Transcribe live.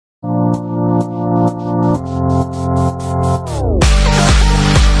നമസ്കാരം,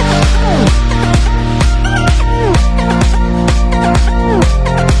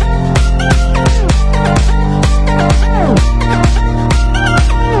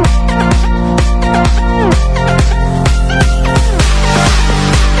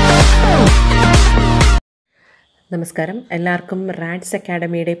 എല്ലാവർക്കും റാഡ്സ്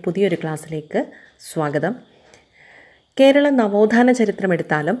അക്കാഡമിയുടെ പുതിയൊരു ക്ലാസ്സിലേക്ക് സ്വാഗതം. കേരള നവോത്ഥാന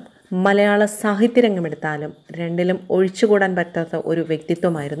ചരിത്രമെടുത്താലും മലയാള സാഹിത്യരംഗമെടുത്താലും രണ്ടിലും ഒഴിച്ചുകൂടാൻ പറ്റാത്ത ഒരു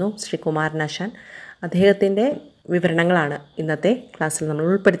വ്യക്തിത്വമായിരുന്നു ശ്രീ കുമാരനാശാൻ. അദ്ദേഹത്തിൻ്റെ വിവരണങ്ങളാണ് ഇന്നത്തെ ക്ലാസ്സിൽ നമ്മൾ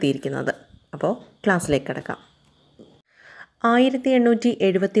ഉൾപ്പെടുത്തിയിരിക്കുന്നത്. അപ്പോൾ ക്ലാസ്സിലേക്ക് കടക്കാം.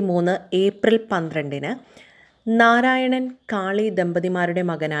 1873 ഏപ്രിൽ 12 നാരായണൻ കാളി ദമ്പതിമാരുടെ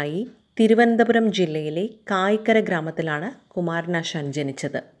മകനായി തിരുവനന്തപുരം ജില്ലയിലെ കായ്ക്കര ഗ്രാമത്തിലാണ് കുമാരനാശാൻ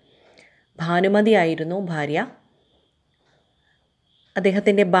ജനിച്ചത്. ഭാനുമതിയായിരുന്നു ഭാര്യ.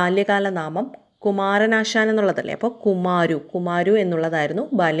 അദ്ദേഹത്തിൻ്റെ ബാല്യകാല നാമം കുമാരനാശാൻ എന്നുള്ളതല്ലേ, അപ്പോൾ കുമാരു എന്നുള്ളതായിരുന്നു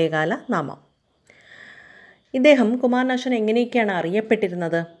ബാല്യകാല നാമം. കുമാരനാശാൻ എങ്ങനെയൊക്കെയാണ്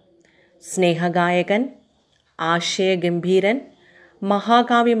അറിയപ്പെട്ടിരുന്നത്? സ്നേഹഗായകൻ, ആശയഗംഭീരൻ,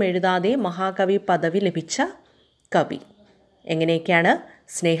 മഹാകാവ്യം എഴുതാതെ മഹാകവി പദവി ലഭിച്ച കവി. എങ്ങനെയൊക്കെയാണ്?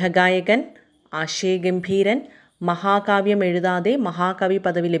 സ്നേഹഗായകൻ, ആശയഗംഭീരൻ, മഹാകാവ്യം എഴുതാതെ മഹാകവി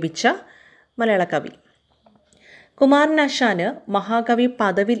പദവി ലഭിച്ച മലയാള കവി. കുമാരനാശാന് മഹാകവി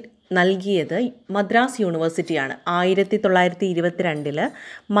പദവി നൽകിയത് മദ്രാസ് യൂണിവേഴ്സിറ്റിയാണ്. 1922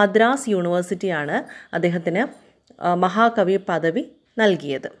 മദ്രാസ് യൂണിവേഴ്സിറ്റിയാണ് അദ്ദേഹത്തിന് മഹാകവി പദവി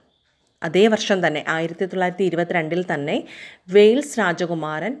നൽകിയത്. അതേ വർഷം തന്നെ 1922 തന്നെ വെയിൽസ്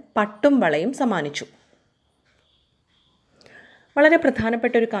രാജകുമാരൻ പട്ടും വളയും സമ്മാനിച്ചു. വളരെ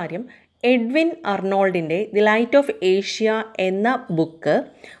പ്രധാനപ്പെട്ട ഒരു കാര്യം, Edwin അർണോൾഡിൻ്റെ the light of Asia എന്ന ബുക്ക്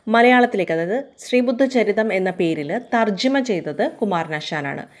മലയാളത്തിലേക്ക്, അതായത് ശ്രീബുദ്ധചരിതം എന്ന പേരിൽ തർജ്ജിമ ചെയ്തത്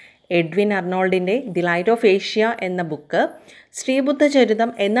കുമാരനാശാനാണ്. Edwin അർണോൾഡിൻ്റെ the light of Asia എന്ന ബുക്ക് ശ്രീബുദ്ധചരിതം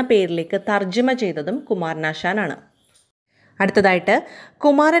എന്ന പേരിലേക്ക് തർജ്ജിമ ചെയ്തതും കുമാരനാശാനാണ്. അടുത്തതായിട്ട്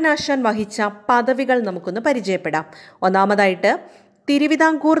കുമാരനാശാൻ വഹിച്ച പദവികൾ നമുക്കൊന്ന് പരിചയപ്പെടാം. ഒന്നാമതായിട്ട്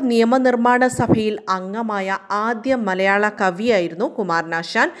തിരുവിതാംകൂർ നിയമനിർമ്മാണ സഭയിൽ അംഗമായ ആദ്യ മലയാള കവിയായിരുന്നു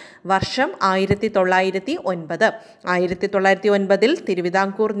കുമാരനാശാൻ. വർഷം 1909. 1909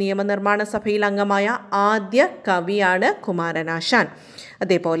 തിരുവിതാംകൂർ നിയമനിർമ്മാണ സഭയിൽ അംഗമായ ആദ്യ കവിയാണ് കുമാരനാശാൻ.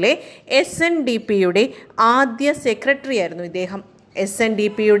 അതേപോലെ SNDPയുടെ ആദ്യ സെക്രട്ടറി ആയിരുന്നു ഇദ്ദേഹം.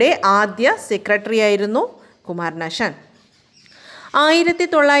 SNDPയുടെ ആദ്യ സെക്രട്ടറി ആയിരുന്നു കുമാരനാശാൻ.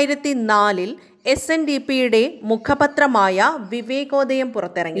 1904 SNDPയുടെ മുഖപത്രമായ വിവേകോദയം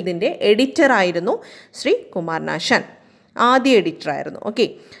പുറത്തിറങ്ങി. ഇതിൻ്റെ എഡിറ്ററായിരുന്നു ശ്രീ കുമാരനാശാൻ, ആദ്യ എഡിറ്ററായിരുന്നു. ഓക്കെ.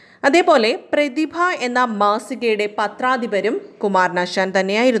 അതേപോലെ പ്രതിഭ എന്ന മാസികയുടെ പത്രാധിപരും കുമാരനാശാൻ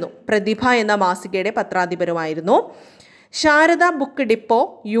തന്നെയായിരുന്നു. പ്രതിഭ എന്ന മാസികയുടെ പത്രാധിപരുമായിരുന്നു. Sharada book depot,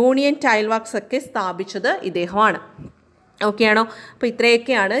 union tile works ഒക്കെ സ്ഥാപിച്ചത് ഇദ്ദേഹമാണ്. ഓക്കെയാണോ? അപ്പോൾ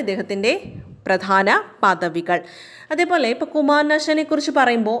ഇത്രയൊക്കെയാണ് ഇദ്ദേഹത്തിൻ്റെ പ്രധാന പദവികൾ. അതേപോലെ ഇപ്പോൾ കുമാരനാശാനെ കുറിച്ച്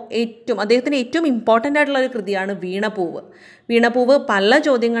പറയുമ്പോൾ അദ്ദേഹത്തിൻ്റെ ഏറ്റവും ഇമ്പോർട്ടൻ്റ് ആയിട്ടുള്ള ഒരു കൃതിയാണ് വീണപൂവ്. വീണപൂവ് പല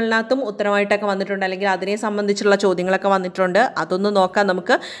ചോദ്യങ്ങളിനകത്തും ഉത്തരമായിട്ടൊക്കെ വന്നിട്ടുണ്ട്, അല്ലെങ്കിൽ അതിനെ സംബന്ധിച്ചുള്ള ചോദ്യങ്ങളൊക്കെ വന്നിട്ടുണ്ട്. അതൊന്ന് നോക്കാം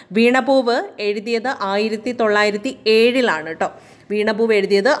നമുക്ക്. വീണപൂവ് എഴുതിയത് 1907 കേട്ടോ. വീണപൂവ്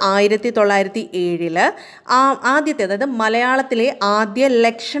എഴുതിയത് 1907. ആദ്യത്തെ, അതായത് മലയാളത്തിലെ ആദ്യ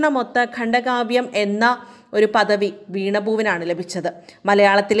ലക്ഷണമൊത്ത ഖണ്ഡകാവ്യം എന്ന ഒരു പദവി വീണപൂവിനാണ് ലഭിച്ചത്.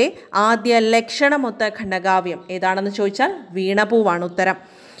 മലയാളത്തിലെ ആദ്യ ലക്ഷണമൊത്ത ഖണ്ഡകാവ്യം ഏതാണെന്ന് ചോദിച്ചാൽ വീണപൂവാണ് ഉത്തരം.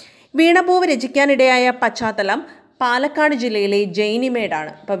 വീണപൂവ് രചിക്കാനിടയായ പശ്ചാത്തലം പാലക്കാട് ജില്ലയിലെ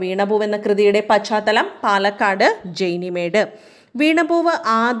ജൈനിമേടാണ്. ഇപ്പോൾ വീണപൂവ് എന്ന കൃതിയുടെ പശ്ചാത്തലം പാലക്കാട് ജൈനിമേട്. വീണപൂവ്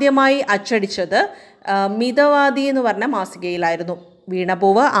ആദ്യമായി അച്ചടിച്ചത് മിതവാദി എന്ന് പറഞ്ഞ മാസികയിലായിരുന്നു.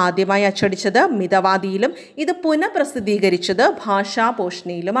 വീണപൂവ് ആദ്യമായി അച്ചടിച്ചത് മിതവാദിയിലും ഇത് പുനഃപ്രസിദ്ധീകരിച്ചത്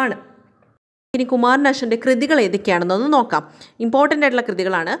ഭാഷാപോഷിണിയിലുമാണ്. ഇനി കുമാരനാശാൻ്റെ കൃതികൾ ഏതൊക്കെയാണെന്നൊന്ന് നോക്കാം. ഇമ്പോർട്ടൻ്റ് ആയിട്ടുള്ള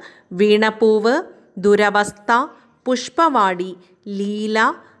കൃതികളാണ് വീണപൂവ്, ദുരവസ്ഥ, പുഷ്പവാടി, ലീല,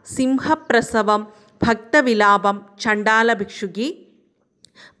 സിംഹപ്രസവം, ഭക്തവിലാപം, ചണ്ഡാലഭിക്ഷുകി,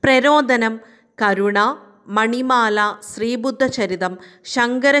 പ്രരോദനം, കരുണ, മണിമാല, ശ്രീബുദ്ധചരിതം,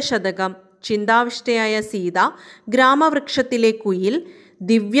 ശങ്കരശതകം, ചിന്താവിഷ്ടയായ സീത, ഗ്രാമവൃക്ഷത്തിലെ കുയിൽ,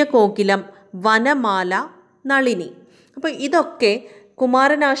 ദിവ്യകോകിലം, വനമാല, നളിനി. അപ്പോൾ ഇതൊക്കെ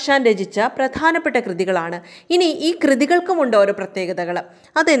കുമാരനാശാൻ രചിച്ച പ്രധാനപ്പെട്ട കൃതികളാണ്. ഇനി ഈ കൃതികൾക്കുമുണ്ട് ഓരോ പ്രത്യേകതകൾ.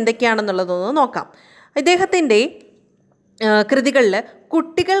 അതെന്തൊക്കെയാണെന്നുള്ളതൊന്ന് നോക്കാം. ഇദ്ദേഹത്തിൻ്റെ കൃതികളിൽ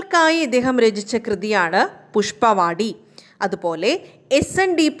കുട്ടികൾക്കായി ഇദ്ദേഹം രചിച്ച കൃതിയാണ് പുഷ്പവാടി. അതുപോലെ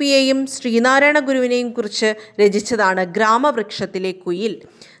SNDPയെയും ശ്രീനാരായണ ഗുരുവിനെയും കുറിച്ച് രചിച്ചതാണ് ഗ്രാമവൃക്ഷത്തിലെ കുയിൽ.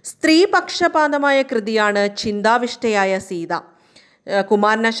 സ്ത്രീപക്ഷപാതമായ കൃതിയാണ് ചിന്താവിഷ്ടയായ സീത.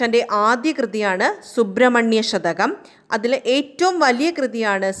 കുമാരനാശാൻ്റെ ആദ്യ കൃതിയാണ് സുബ്രഹ്മണ്യ ശതകം. അതിൽ ഏറ്റവും വലിയ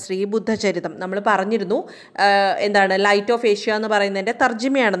കൃതിയാണ് ശ്രീബുദ്ധചരിതം. നമ്മൾ പറഞ്ഞിരുന്നു എന്താണ് ലൈറ്റ് ഓഫ് ഏഷ്യ എന്ന് പറയുന്നതിൻ്റെ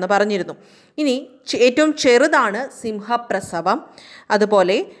തർജ്ജിമയാണെന്ന് പറഞ്ഞിരുന്നു. ഇനി ഏറ്റവും ചെറുതാണ് സിംഹപ്രസവം.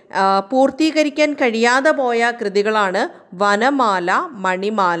 അതുപോലെ പൂർത്തീകരിക്കാൻ കഴിയാതെ പോയ കൃതികളാണ് വനമാല,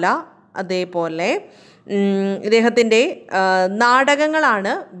 മണിമാല. അതേപോലെ ഇദ്ദേഹത്തിൻ്റെ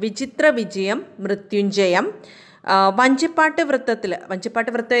നാടകങ്ങളാണ് വിചിത്ര വിജയം, മൃത്യുഞ്ജയം. വഞ്ചിപ്പാട്ട്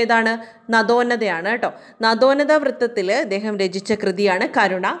വൃത്തം ഏതാണ്? നദോന്നതയാണ് കേട്ടോ. നദോന്നത വൃത്തത്തിൽ അദ്ദേഹം രചിച്ച കൃതിയാണ്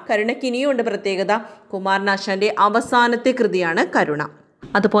കരുണ. കരുണയ്ക്ക് ഇനിയുണ്ട് പ്രത്യേകത, കുമാരനാശാൻ്റെ അവസാനത്തെ കൃതിയാണ് കരുണ.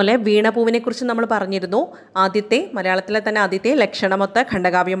 അതുപോലെ വീണപൂവിനെ കുറിച്ച് നമ്മൾ പറഞ്ഞിരുന്നു. മലയാളത്തിലെ തന്നെ ആദ്യത്തെ ലക്ഷണമൊത്ത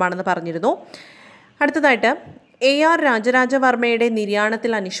ഖണ്ഡകാവ്യമാണെന്ന് പറഞ്ഞിരുന്നു. അടുത്തതായിട്ട് AR രാജരാജവർമ്മയുടെ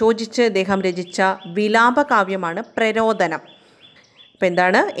നിര്യാണത്തിൽ അനുശോചിച്ച് അദ്ദേഹം രചിച്ച വിലാപകാവ്യമാണ് പ്രരോദനം. അപ്പോൾ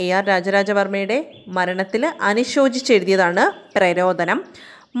എന്താണ്? AR രാജരാജവർമ്മയുടെ മരണത്തിൽ അനുശോചിച്ചെഴുതിയതാണ് പ്രരോദനം.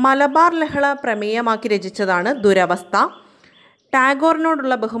 മലബാർ ലഹള പ്രമേയമാക്കി രചിച്ചതാണ് ദുരവസ്ഥ.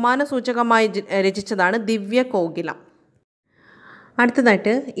 ടാഗോറിനോടുള്ള ബഹുമാന സൂചകമായി രചിച്ചതാണ് ദിവ്യകോകിലം.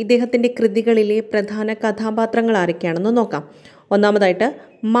 അടുത്തതായിട്ട് ഇദ്ദേഹത്തിൻ്റെ കൃതികളിലെ പ്രധാന കഥാപാത്രങ്ങൾ ആരൊക്കെയാണെന്ന് നോക്കാം. ഒന്നാമതായിട്ട്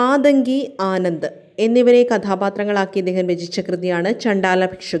മാതങ്കി, ആനന്ദ് എന്നിവരെ കഥാപാത്രങ്ങളാക്കി ഇദ്ദേഹം രചിച്ച കൃതിയാണ് ചണ്ഡാല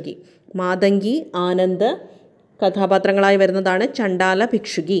ഭിക്ഷുകി. മാതങ്കി, ആനന്ദ് കഥാപാത്രങ്ങളായി വരുന്നതാണ് ചണ്ഡാല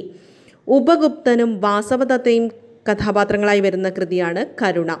ഭിക്ഷുകി. ഉപഗുപ്തനും വാസവദത്തയും കഥാപാത്രങ്ങളായി വരുന്ന കൃതിയാണ്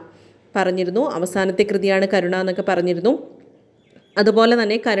കരുണ. പറഞ്ഞിരുന്നു അവസാനത്തെ കൃതിയാണ് കരുണ എന്നൊക്കെ പറഞ്ഞിരുന്നു. അതുപോലെ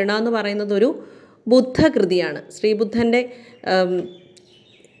തന്നെ കരുണ എന്ന് പറയുന്നത് ഒരു ബുദ്ധകൃതിയാണ്. ശ്രീബുദ്ധൻ്റെ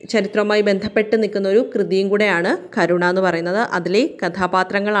ചരിത്രവുമായി ബന്ധപ്പെട്ട് നിൽക്കുന്ന ഒരു കൃതിയും കൂടെയാണ് കരുണ എന്ന് പറയുന്നത്. അതിലെ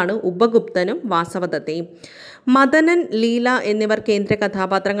കഥാപാത്രങ്ങളാണ് ഉപഗുപ്തനും വാസവദത്തയും. മദനൻ, ലീല എന്നിവർ കേന്ദ്ര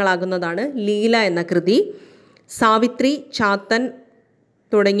കഥാപാത്രങ്ങളാകുന്നതാണ് ലീല എന്ന കൃതി. സാവിത്രി, ചാത്തൻ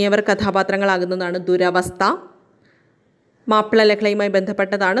തുടങ്ങിയവർ കഥാപാത്രങ്ങളാകുന്നതാണ് ദുരവസ്ഥ. മാപ്പിള ലഹളയുമായി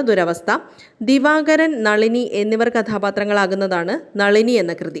ബന്ധപ്പെട്ടതാണ് ദുരവസ്ഥ. ദിവാകരൻ, നളിനി എന്നിവർ കഥാപാത്രങ്ങളാകുന്നതാണ് നളിനി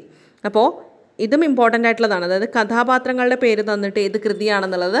എന്ന കൃതി. അപ്പോൾ ഇതും ഇമ്പോർട്ടൻ്റ് ആയിട്ടുള്ളതാണ്. അതായത് കഥാപാത്രങ്ങളുടെ പേര് തന്നിട്ട് ഏത്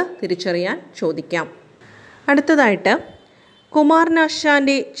കൃതിയാണെന്നുള്ളത് തിരിച്ചറിയാൻ ചോദിക്കാം. അടുത്തതായിട്ട്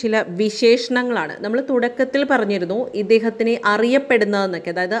കുമാരനാശാൻ്റെ ചില വിശേഷണങ്ങളാണ്. നമ്മൾ തുടക്കത്തിൽ പറഞ്ഞിരുന്നു ഇദ്ദേഹത്തിനെ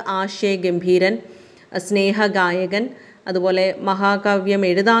അറിയപ്പെടുന്നതെന്നൊക്കെ. അതായത് ആശയഗംഭീരൻ, സ്നേഹഗായകൻ, അതുപോലെ മഹാകാവ്യം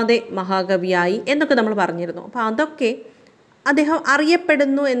എഴുതാതെ മഹാകവിയായി എന്നൊക്കെ നമ്മൾ പറഞ്ഞിരുന്നു. അപ്പോൾ അതൊക്കെ അദ്ദേഹം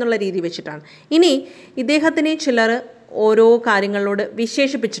അറിയപ്പെടുന്നു എന്നുള്ള രീതി വെച്ചിട്ടാണ്. ഇനി ഇദ്ദേഹത്തിനെ ചിലർ ഓരോ കാര്യങ്ങളോട്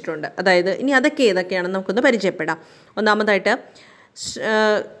വിശേഷിപ്പിച്ചിട്ടുണ്ട്. അതായത് ഇനി അതൊക്കെ ഏതൊക്കെയാണെന്ന് നമുക്കൊന്ന് പരിചയപ്പെടാം. ഒന്നാമതായിട്ട്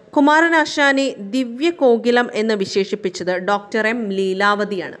കുമാരനാശാനെ ദിവ്യകോകിലം എന്ന് വിശേഷിപ്പിച്ചത് ഡോക്ടർ M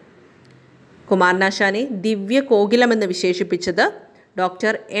ലീലാവതിയാണ്. കുമാരനാശാനെ ദിവ്യകോകിലം എന്ന് വിശേഷിപ്പിച്ചത്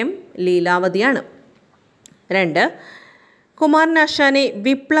ഡോക്ടർ M ലീലാവതിയാണ്. 2, കുമാരനാശാനെ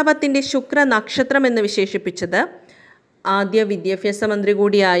വിപ്ലവത്തിൻ്റെ ശുക്ര നക്ഷത്രം എന്ന് വിശേഷിപ്പിച്ചത് ആദ്യ വിദ്യാഭ്യാസ മന്ത്രി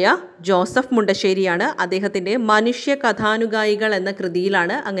കൂടിയായ ജോസഫ് മുണ്ടശ്ശേരിയാണ്. അദ്ദേഹത്തിൻ്റെ മനുഷ്യ കഥാനുഗായികൾ എന്ന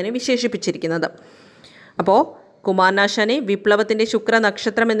കൃതിയിലാണ് അങ്ങനെ വിശേഷിപ്പിച്ചിരിക്കുന്നത്. അപ്പോൾ കുമാരനാശാനെ വിപ്ലവത്തിൻ്റെ ശുക്ര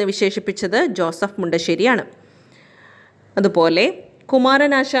നക്ഷത്രം എന്ന് വിശേഷിപ്പിച്ചത് ജോസഫ് മുണ്ടശ്ശേരിയാണ്. അതുപോലെ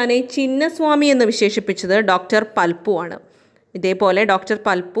കുമാരനാശാനെ ചിന്നസ്വാമി എന്ന് വിശേഷിപ്പിച്ചത് ഡോക്ടർ പൽപ്പു ആണ്. ഇതേപോലെ ഡോക്ടർ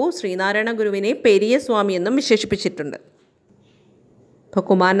പൽപ്പു ശ്രീനാരായണ ഗുരുവിനെ പെരിയ സ്വാമി എന്നും വിശേഷിപ്പിച്ചിട്ടുണ്ട്. അപ്പോൾ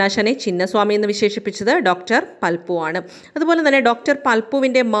കുമാരനാശാനെ ചിന്നസ്വാമി എന്ന് വിശേഷിപ്പിച്ചത് ഡോക്ടർ പൽപ്പു ആണ്. അതുപോലെ തന്നെ ഡോക്ടർ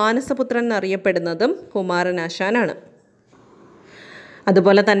പൽപ്പുവിൻ്റെ മാനസപുത്രൻ എന്നറിയപ്പെടുന്നതും കുമാരനാശാനാണ്.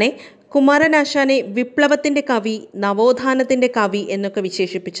 അതുപോലെ തന്നെ കുമാരനാശാനെ വിപ്ലവത്തിൻ്റെ കവി, നവോത്ഥാനത്തിൻ്റെ കവി എന്നൊക്കെ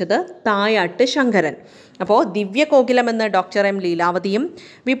വിശേഷിപ്പിച്ചത് തായാട്ട് ശങ്കരൻ. അപ്പോൾ ദിവ്യകോകിലം എന്ന ഡോക്ടർ M ലീലാവതിയും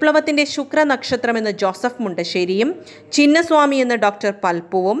വിപ്ലവത്തിൻ്റെ ശുക്ര നക്ഷത്രം എന്ന ജോസഫ് മുണ്ടശ്ശേരിയും ചിന്നസ്വാമി എന്ന ഡോക്ടർ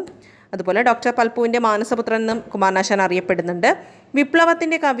പൽപ്പുവും, അതുപോലെ ഡോക്ടർ പൽപ്പുവിൻ്റെ മാനസപുത്രൻ എന്നും കുമാരനാശാൻ അറിയപ്പെടുന്നുണ്ട്.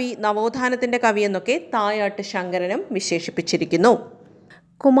 വിപ്ലവത്തിൻ്റെ കവി, നവോത്ഥാനത്തിൻ്റെ കവി എന്നൊക്കെ തായാട്ട് ശങ്കരനും വിശേഷിപ്പിച്ചിരിക്കുന്നു.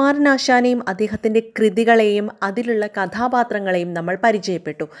 കുമാരനാശാനെയും അദ്ദേഹത്തിൻ്റെ കൃതികളെയും അതിലുള്ള കഥാപാത്രങ്ങളെയും നമ്മൾ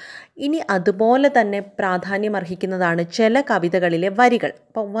പരിചയപ്പെട്ടു. ഇനി അതുപോലെ തന്നെ പ്രാധാന്യം അർഹിക്കുന്നതാണ് ചില കവിതകളിലെ വരികൾ.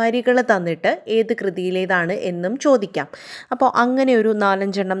 അപ്പോൾ വരികൾ തന്നിട്ട് ഏത് കൃതിയിലേതാണ് എന്നും ചോദിക്കാം. അപ്പോൾ അങ്ങനെ ഒരു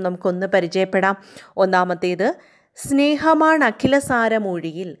 4-5 നമുക്കൊന്ന് പരിചയപ്പെടാം. ഒന്നാമത്തേത് സ്നേഹമാണ്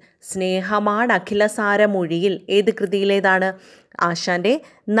അഖിലസാരമൊഴിയിൽ. സ്നേഹമാണ് അഖിലസാരമൊഴിയിൽ ഏത് കൃതിയിലേതാണ്? ആശാൻ്റെ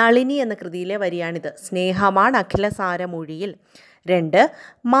നളിനി എന്ന കൃതിയിലെ വരിയാണിത്. സ്നേഹമാണ് അഖിലസാരമൊഴിയിൽ. 2,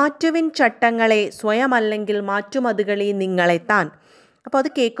 മാറ്റുവിൻ ചട്ടങ്ങളെ സ്വയമല്ലെങ്കിൽ മാറ്റുമതുകളി നിങ്ങളെത്താൻ. അപ്പോൾ അത്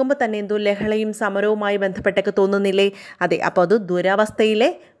കേൾക്കുമ്പോൾ തന്നെ എന്തോ ലഹളയും സമരവുമായി ബന്ധപ്പെട്ടൊക്കെ തോന്നുന്നില്ലേ? അതെ, അപ്പോൾ അത് ദുരവസ്ഥയിലെ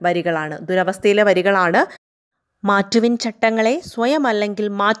വരികളാണ്. മാറ്റുവിൻ ചട്ടങ്ങളെ സ്വയമല്ലെങ്കിൽ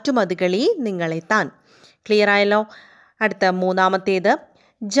മാറ്റുമതുകളി നിങ്ങളെത്താൻ. ക്ലിയർ ആയല്ലോ? അടുത്ത 3,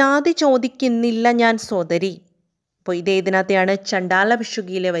 ജാതി ചോദിക്കുന്നില്ല ഞാൻ സോദരി. അപ്പോൾ ഇത് ഏതിനകത്തെയാണ്? ചണ്ടാല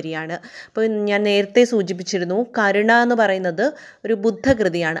ഭിക്ഷുകിയിലെ വരിയാണ്. അപ്പോൾ ഞാൻ നേരത്തെ സൂചിപ്പിച്ചിരുന്നു, കരുണ എന്ന് പറയുന്നത് ഒരു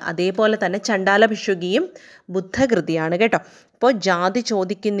ബുദ്ധകൃതിയാണ്. അതേപോലെ തന്നെ ചണ്ടാല ഭിക്ഷുകിയും ബുദ്ധകൃതിയാണ് കേട്ടോ. അപ്പോൾ ജാതി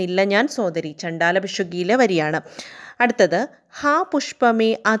ചോദിക്കുന്നില്ല ഞാൻ സോദരി, ചണ്ടാല ഭിക്ഷുകിയിലെ വരിയാണ്. അടുത്തത്, ഹാ പുഷ്പമേ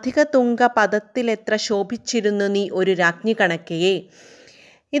അധിക തുങ്ക പദത്തിലെത്ര ശോഭിച്ചിരുന്നു നീ ഒരു രാജ്ഞി കണക്കയെ.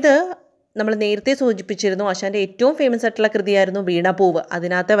 ഇത് നമ്മൾ നേരത്തെ സൂചിപ്പിച്ചിരുന്നു, ആശാൻ്റെ ഏറ്റവും ഫേമസ് ആയിട്ടുള്ള കൃതിയായിരുന്നു വീണപൂവ്.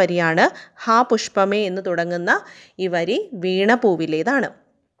 അതിനകത്തെ വരിയാണ് ഹാ പുഷ്പമേ എന്ന് തുടങ്ങുന്ന ഈ വരി വീണപൂവിലേതാണ്.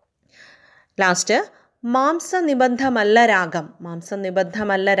 ലാസ്റ്റ്, മാംസനിബന്ധമല്ല രാഗം.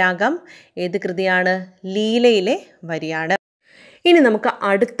 മാംസനിബന്ധമല്ല രാഗം ഏത് കൃതിയാണ്? ലീലയിലെ വരിയാണ്. ഇനി നമുക്ക്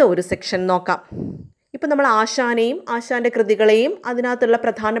അടുത്ത ഒരു സെക്ഷൻ നോക്കാം. ഇപ്പം നമ്മൾ ആശാനെയും ആശാൻ്റെ കൃതികളെയും അതിനകത്തുള്ള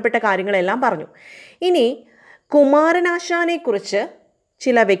പ്രധാനപ്പെട്ട കാര്യങ്ങളെല്ലാം പറഞ്ഞു. ഇനി കുമാരനാശാനെക്കുറിച്ച്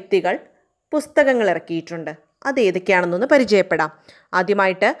ചില വ്യക്തികൾ പുസ്തകങ്ങൾ ഇറക്കിയിട്ടുണ്ട്. അത് ഏതൊക്കെയാണെന്നൊന്ന് പരിചയപ്പെടാം.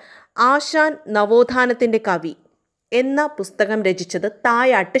 ആദ്യമായിട്ട്, ആശാൻ നവോത്ഥാനത്തിൻ്റെ കവി എന്ന പുസ്തകം രചിച്ചത്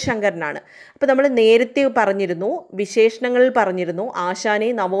തായാട്ട് ശങ്കരനാണ്. അപ്പോൾ നമ്മൾ നേരത്തെ പറഞ്ഞിരുന്നു, വിശേഷണങ്ങളിൽ പറഞ്ഞിരുന്നു, ആശാനെ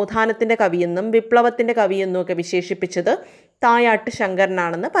നവോത്ഥാനത്തിൻ്റെ കവിയെന്നും വിപ്ലവത്തിൻ്റെ കവിയെന്നും ഒക്കെ വിശേഷിപ്പിച്ചത് തായാട്ട്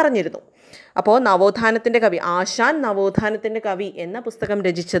ശങ്കരനാണെന്ന് പറഞ്ഞിരുന്നു. അപ്പോൾ നവോത്ഥാനത്തിൻ്റെ കവി, ആശാൻ നവോത്ഥാനത്തിൻ്റെ കവി എന്ന പുസ്തകം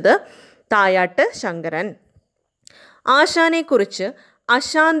രചിച്ചത് തായാട്ട് ശങ്കരൻ. ആശാനെക്കുറിച്ച്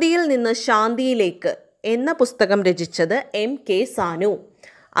അശാന്തിയിൽ നിന്ന് ശാന്തിയിലേക്ക് എന്ന പുസ്തകം രചിച്ചത് MK സാനു.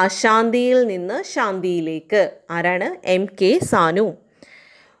 അശാന്തിയിൽ നിന്ന് ശാന്തിയിലേക്ക് ആരാണ്? MK സാനു.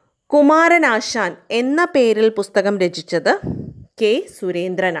 കുമാരനാശാൻ എന്ന പേരിൽ പുസ്തകം രചിച്ചത് K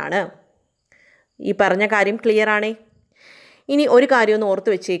സുരേന്ദ്രനാണ്. ഈ പറഞ്ഞ കാര്യം ക്ലിയർ ആണേ? ഇനി ഒരു കാര്യം ഒന്ന് ഓർത്ത്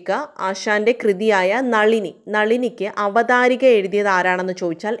വെച്ചേക്കുക, ആശാൻ്റെ കൃതിയായ നളിനി, നളിനിക്ക് അവതാരിക എഴുതിയത് ആരാണെന്ന്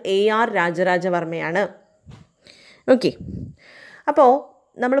ചോദിച്ചാൽ AR രാജരാജവർമ്മയാണ്. ഓക്കെ, അപ്പോൾ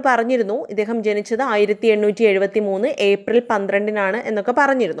നമ്മൾ പറഞ്ഞിരുന്നു ഇദ്ദേഹം ജനിച്ചത് 1873 ഏപ്രിൽ 12 എന്നൊക്കെ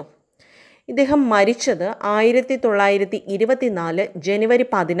പറഞ്ഞിരുന്നു. ഇദ്ദേഹം മരിച്ചത് 1924 ജനുവരി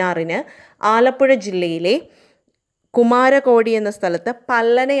 16 ആലപ്പുഴ ജില്ലയിലെ കുമാരകോടി എന്ന സ്ഥലത്ത്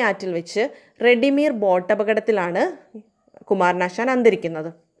പല്ലനയാറ്റിൽ വെച്ച് റെഡിമീർ ബോട്ടപകടത്തിലാണ് കുമാരനാശാൻ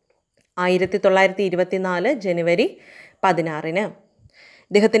അന്തരിക്കുന്നത്. 1924 ജനുവരി 16.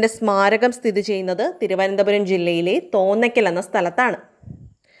 ഇദ്ദേഹത്തിൻ്റെ സ്മാരകം സ്ഥിതി ചെയ്യുന്നത് തിരുവനന്തപുരം ജില്ലയിലെ തോന്നയ്ക്കൽ എന്ന സ്ഥലത്താണ്.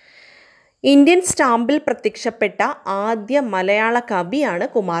 ഇന്ത്യൻ സ്റ്റാമ്പിൽ പ്രത്യക്ഷപ്പെട്ട ആദ്യ മലയാള കവിയാണ്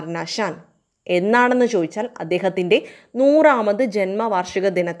കുമാരനാശാൻ. എന്നാണെന്ന് ചോദിച്ചാൽ അദ്ദേഹത്തിൻ്റെ 100ാമത് ജന്മവാർഷിക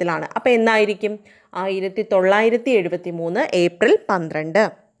ദിനത്തിലാണ്. അപ്പോൾ എന്നായിരിക്കും? 1973 ഏപ്രിൽ 12.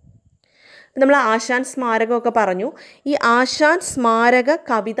 നമ്മൾ ആശാൻ സ്മാരകമൊക്കെ പറഞ്ഞു. ഈ ആശാൻ സ്മാരക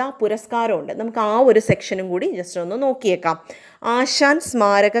കവിതാ പുരസ്കാരമുണ്ട്. നമുക്ക് ആ ഒരു സെക്ഷനും കൂടി ജസ്റ്റ് ഒന്ന് നോക്കിയേക്കാം. ആശാൻ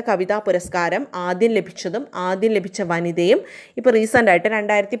സ്മാരക കവിതാ പുരസ്കാരം ആദ്യം ലഭിച്ചതും ആദ്യം ലഭിച്ച വനിതയും ഇപ്പോൾ റീസെൻ്റായിട്ട്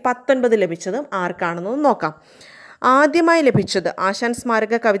 2019 ലഭിച്ചതും ആർക്കാണെന്നൊന്ന് നോക്കാം. ആദ്യമായി ലഭിച്ചത് ആശാൻ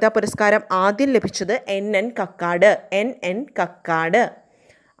സ്മാരക കവിതാ പുരസ്കാരം ആദ്യം ലഭിച്ചത് NN കക്കാട്.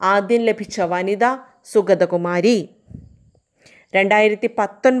 ആദ്യം ലഭിച്ച വനിത സുഗതകുമാരി.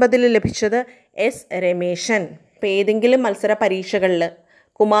 2019 ലഭിച്ചത് S രമേശൻ. ഇപ്പോൾ ഏതെങ്കിലും മത്സര പരീക്ഷകളിൽ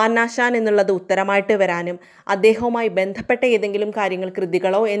കുമാരനാശാൻ എന്നുള്ളത് ഉത്തരമായിട്ട് വരാനും അദ്ദേഹവുമായി ബന്ധപ്പെട്ട ഏതെങ്കിലും കാര്യങ്ങൾ,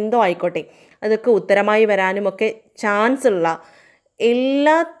 കൃതികളോ എന്തോ ആയിക്കോട്ടെ, അതൊക്കെ ഉത്തരമായി വരാനുമൊക്കെ ചാൻസ് ഉള്ള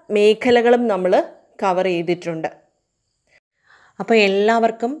എല്ലാ മേഖലകളും നമ്മൾ കവർ ചെയ്തിട്ടുണ്ട്. അപ്പോൾ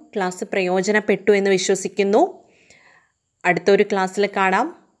എല്ലാവർക്കും ക്ലാസ് പ്രയോജനപ്പെട്ടു എന്ന് വിശ്വസിക്കുന്നു. അടുത്തൊരു ക്ലാസ്സിൽ കാണാം.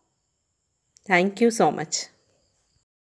 Thank you so much.